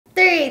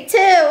3, 2,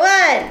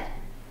 1.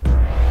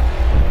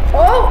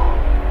 Oh!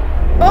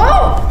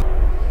 Oh!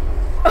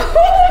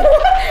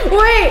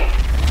 Wait!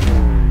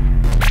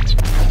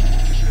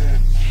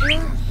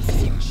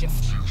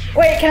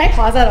 Wait, can I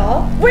pause at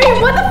all? Wait,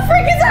 what the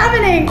frick is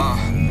happening?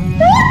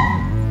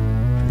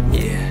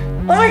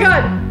 Yeah. Oh my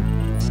god!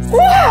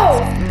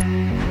 Whoa!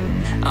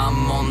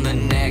 I'm on the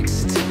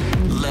next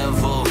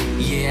level.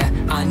 Yeah,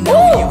 I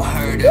know you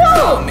heard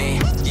about me.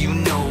 You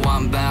know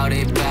I'm about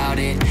it,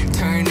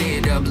 Turn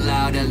it up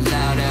louder,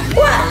 louder.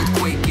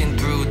 Earthquaking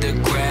through the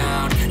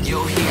ground.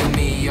 You'll hear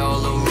me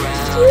all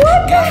around.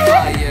 Got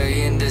fire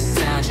in the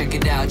sound. Check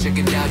it out, check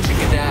it out, check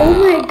it out. Oh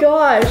my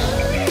gosh.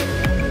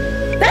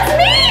 That's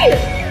me!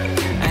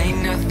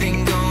 Ain't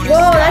nothing gonna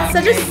Whoa, that's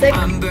such a sick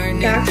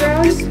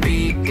background.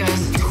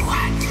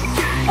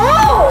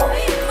 Oh!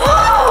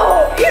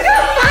 Oh! You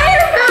got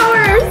fire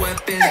powers!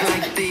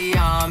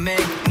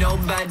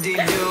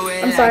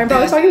 I'm sorry, I'm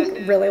probably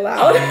talking really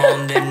loud.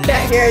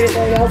 Can't hear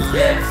anything else.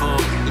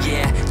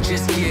 Yeah,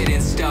 just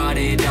getting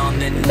started on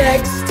the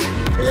Next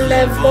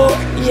level,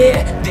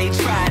 yeah. They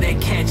try to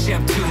catch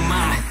up to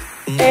my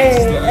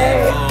Hey,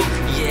 hey.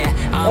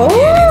 Oh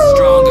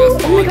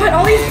my god,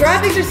 all these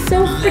graphics are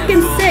so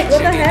freaking sick. What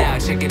the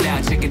heck? Check it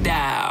out, check it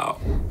out.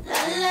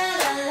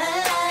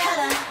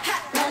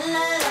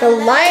 The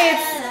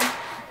lights,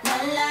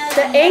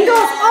 the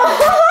angles. Oh!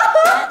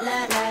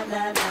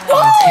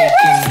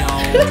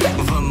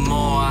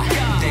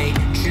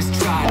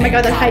 Oh my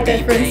god, the height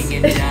difference.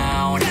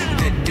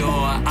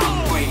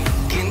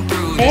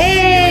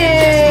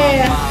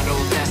 Hey!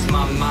 That's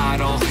my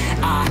model.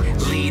 I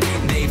lead,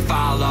 they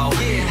follow.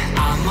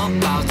 I'm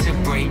about to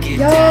break it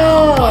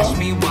down. Watch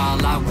me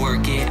while I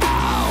work it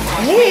out.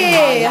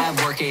 Hey!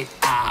 Work it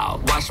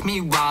out. Watch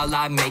me while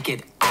I make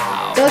it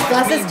out. Those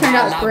glasses turned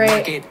out great.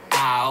 Work it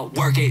out.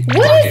 Work it.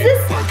 What is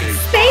this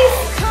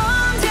space?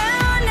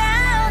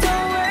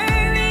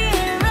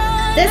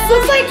 This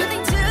looks like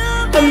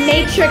a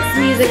Matrix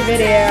music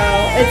video.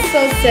 It's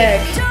so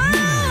sick.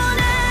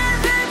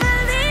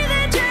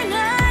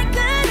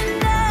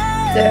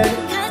 Dude.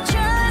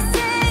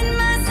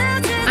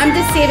 I'm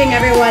deceiving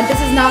everyone. This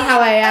is not how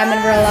I am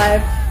in real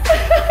life.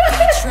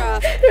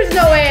 There's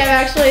no way I'm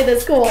actually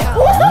this cool.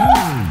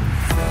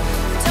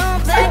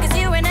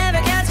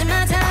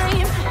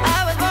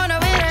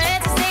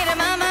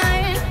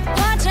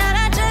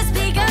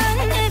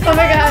 Oh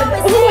my god.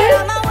 What?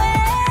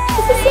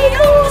 This is so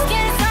cool.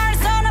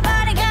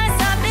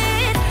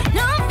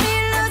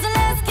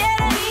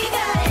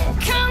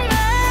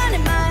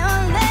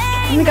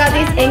 Oh my god,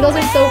 these angles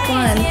are so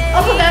fun.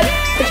 Also,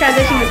 the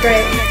transition was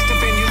great.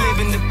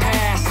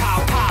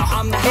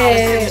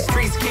 Hey.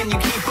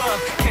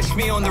 Catch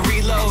me on the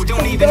reload.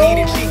 Don't even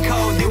need a cheat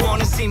code. They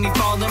wanna see me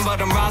falling,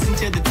 but I'm rising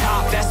to the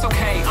top. That's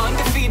okay.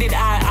 Undefeated,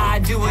 I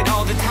do it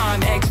all the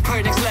time.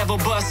 Expert, next level,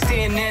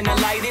 bustin' and I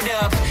light it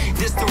up.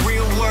 This the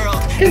real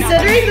world.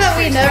 Considering that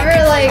we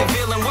never like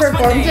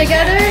performed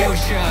together,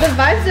 the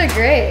vibes are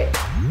great.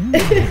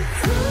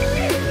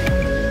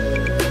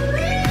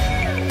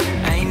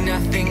 Ain't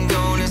nothing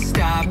gonna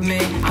stop me.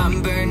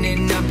 I'm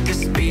burning up the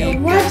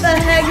speed. What the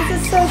heck?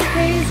 This is so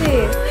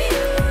crazy.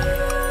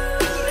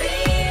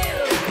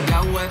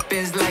 Got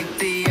weapons like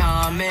the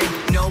army.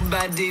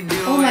 Nobody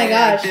do oh my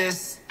gosh.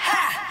 This.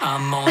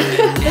 I'm on the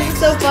This is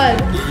so fun.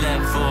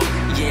 level.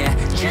 Yeah,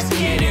 just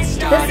getting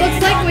started. This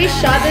looks like we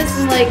shot this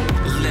in like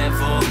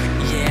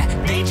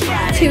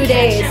 2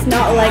 days,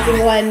 not like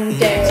 1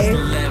 day.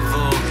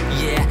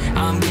 Yeah,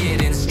 I'm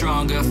getting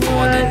stronger for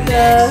What the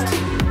the? next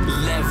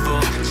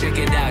level. Check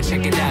it out,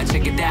 check it out,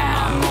 check it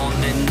out. I'm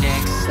on the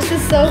next. This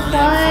is so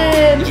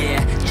fun.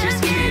 Yeah,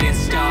 just getting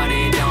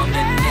started on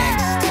the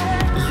next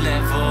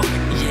level.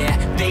 Yeah,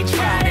 they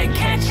try to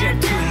catch up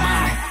to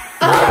my.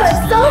 Oh,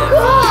 it's so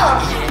cool.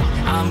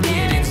 Yeah, I'm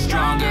getting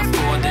stronger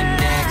for the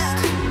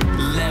next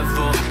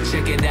level.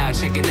 Check it out,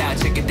 check it out,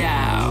 check it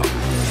out.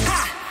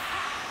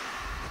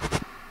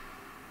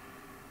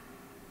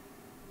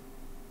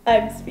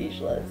 I'm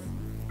speechless.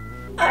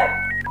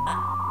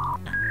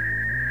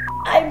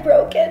 I'm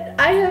broken.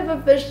 I have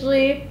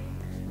officially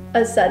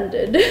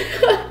ascended.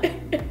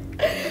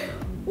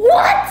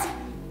 What?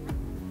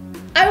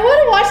 I want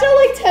to watch that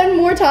like 10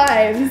 more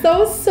times. That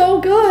was so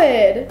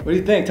good. What do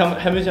you think? Tell me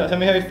how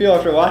you feel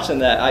after watching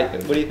that.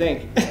 What do you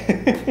think?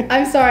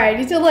 I'm sorry, I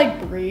need to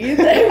like breathe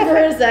for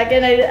a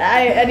second.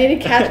 I need to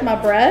catch my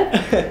breath.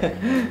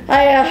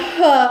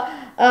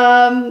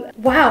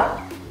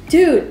 Wow.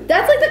 Dude,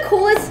 that's like the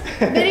coolest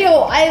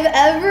video I've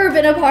ever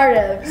been a part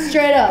of.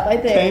 Straight up, I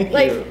think.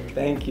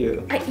 Thank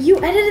you. You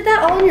edited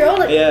that all on your own?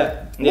 Like,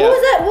 yeah. What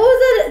was that? What was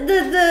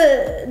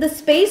that? The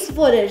space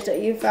footage that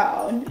you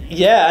found?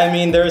 Yeah, I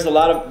mean, there was a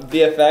lot of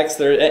VFX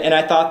there, and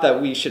I thought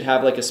that we should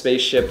have like a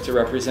spaceship to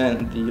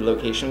represent the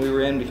location we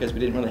were in because we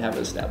didn't really have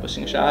an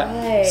establishing shot.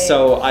 Right.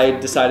 So I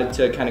decided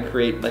to kind of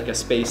create like a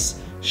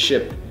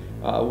spaceship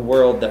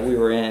world that we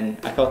were in.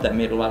 I felt that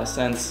made a lot of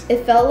sense.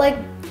 It felt like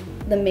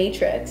the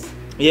Matrix.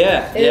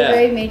 Yeah, It was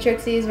very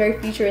Matrixy, it was very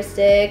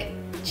futuristic,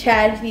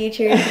 Chad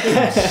features.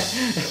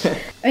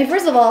 I mean,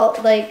 first of all,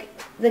 like,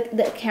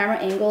 the camera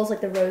angles,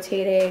 like the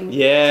rotating, the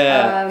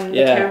yeah.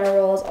 camera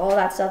rolls, all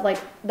that stuff, like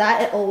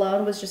that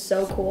alone was just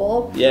so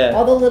cool. Yeah.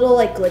 All the little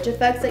like glitch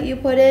effects that you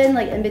put in,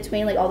 like in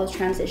between, like all those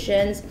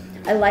transitions.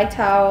 I liked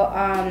how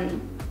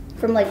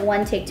from like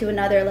one take to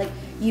another, like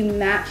you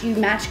match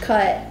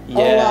cut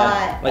a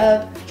lot like,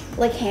 of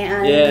like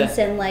hands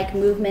and like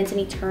movements, and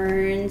he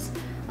turns.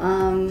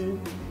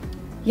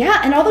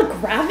 Yeah, and all the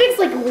graphics,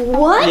 like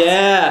what?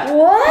 Yeah.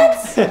 What?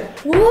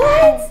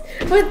 What?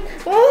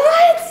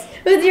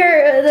 With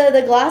your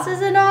the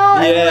glasses and all,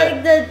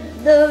 and like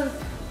the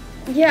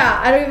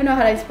yeah, I don't even know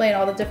how to explain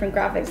all the different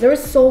graphics. There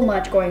was so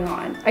much going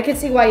on. I could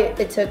see why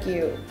it took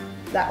you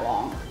that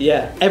long.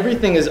 Yeah,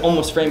 everything is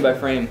almost frame by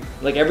frame.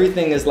 Like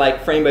everything is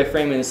like frame by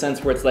frame in a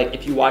sense where it's like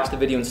if you watch the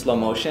video in slow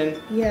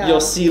motion, you'll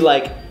see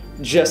like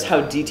just how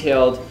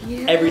detailed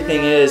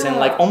everything is, and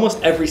like almost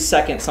every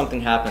second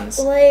something happens.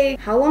 Like,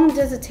 how long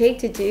does it take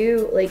to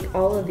do like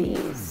all of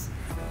these?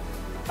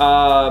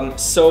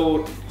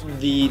 So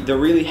the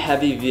really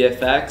heavy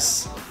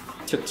VFX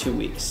took 2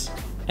 weeks,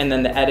 and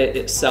then the edit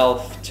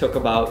itself took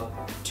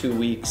about 2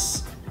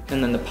 weeks,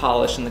 and then the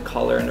polish and the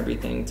color and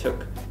everything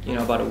took, you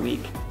know, about a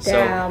week.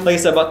 Damn. So like I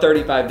said, about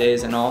 35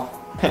 days in all.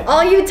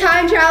 All you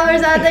time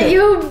travelers out there,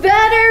 you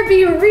better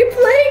be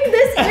replaying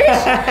this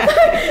ish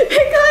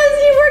because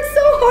he worked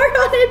so hard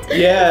on it.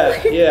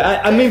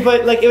 Yeah. I mean,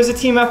 but like it was a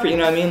team effort, you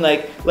know what I mean?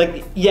 Like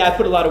yeah, I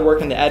put a lot of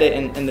work in the edit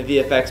and the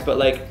VFX, but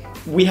like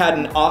we had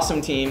an awesome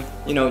team.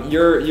 You know,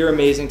 you're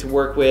amazing to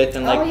work with,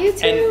 and like you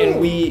too. and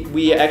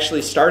we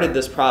actually started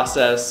this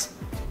process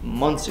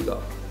months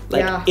ago.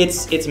 Like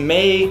it's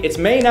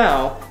May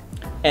now,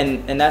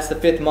 and that's the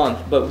 5th month.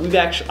 But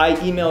I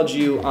emailed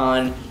you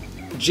on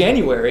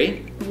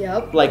January,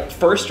 like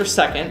 1st or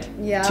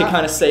 2nd, to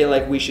kind of say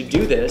like we should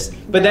do this.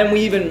 But then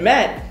we even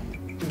met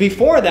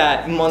before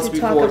that, months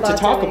before, to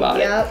talk about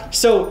it.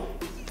 So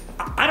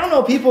I don't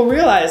know, people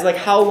realize like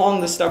how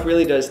long this stuff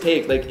really does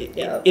take. Like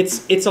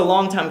it's a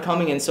long time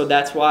coming, and so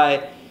that's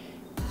why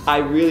I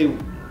really,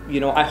 you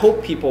know, I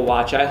hope people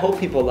watch it. I hope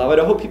people love it.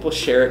 I hope people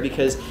share it,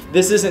 because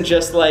this isn't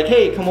just like,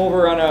 hey, come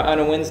over on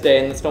a Wednesday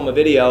and let's film a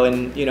video,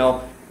 and you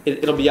know,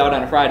 it'll be out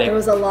on a Friday. There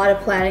was a lot of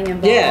planning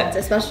involved,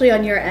 especially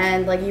on your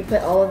end. Like you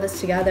put all of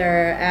this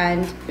together,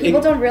 and people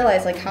don't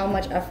realize like how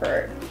much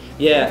effort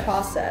and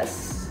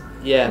process.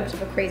 How much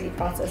of a crazy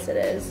process it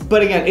is.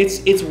 But again,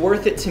 it's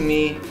worth it to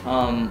me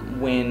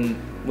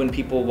when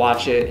people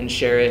watch it and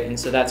share it, and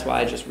so that's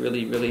why I just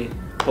really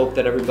hope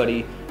that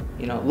everybody,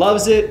 you know,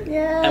 loves it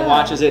and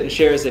watches it and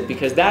shares it,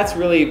 because that's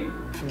really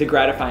the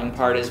gratifying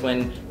part, is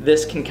when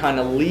this can kind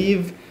of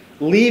leave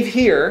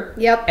here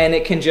and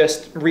it can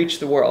just reach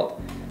the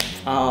world.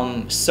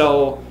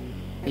 So,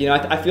 you know,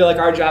 I feel like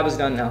our job is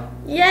done now.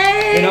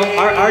 Yay! You know,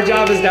 our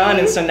job is done,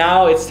 and so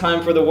now it's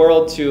time for the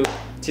world to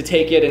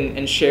take it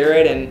and share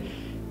it, and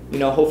you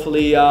know,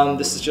 hopefully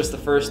this is just the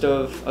first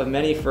of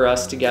many for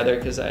us together,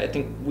 because I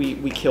think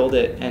we killed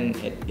it, and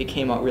it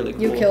came out really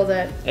cool. You killed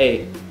it.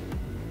 Hey,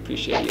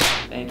 appreciate you.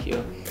 Thank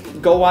you.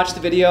 Go watch the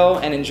video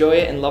and enjoy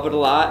it and love it a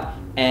lot,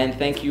 and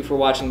thank you for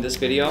watching this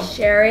video.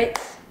 Share it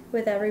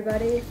with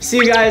everybody. See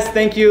you guys.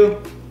 Thank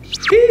you.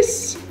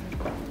 Peace.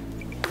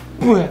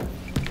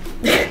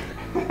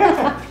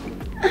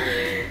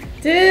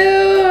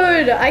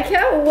 Dude, I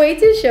can't wait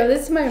to show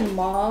this to my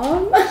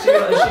mom. Is she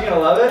gonna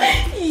love it?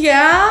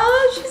 Yeah,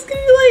 she's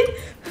gonna be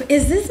like,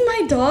 is this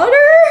my daughter?